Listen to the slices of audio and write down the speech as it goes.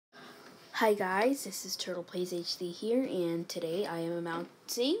Hi guys, this is Turtle Plays HD here, and today I am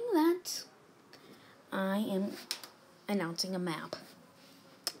announcing that I am announcing a map.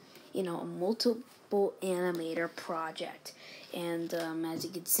 A multiple animator project. And as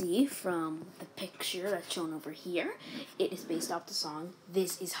you can see from the picture that's shown over here, it is based off the song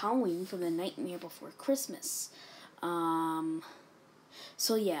 "This Is Halloween" from The Nightmare Before Christmas.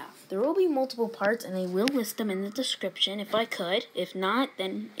 So yeah, there will be multiple parts, and I will list them in the description if I could. If not,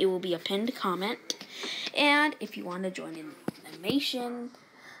 then it will be a pinned comment. And if you want to join in the animation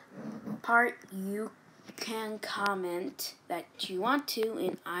part, you can comment that you want to,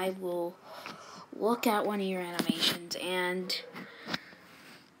 and I will look at one of your animations and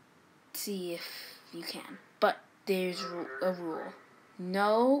see if you can. But there's a rule.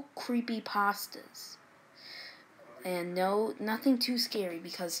 No creepypastas. And nothing too scary,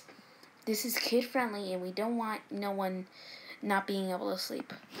 because this is kid friendly and we don't want no one not being able to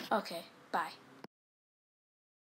sleep. Okay, bye.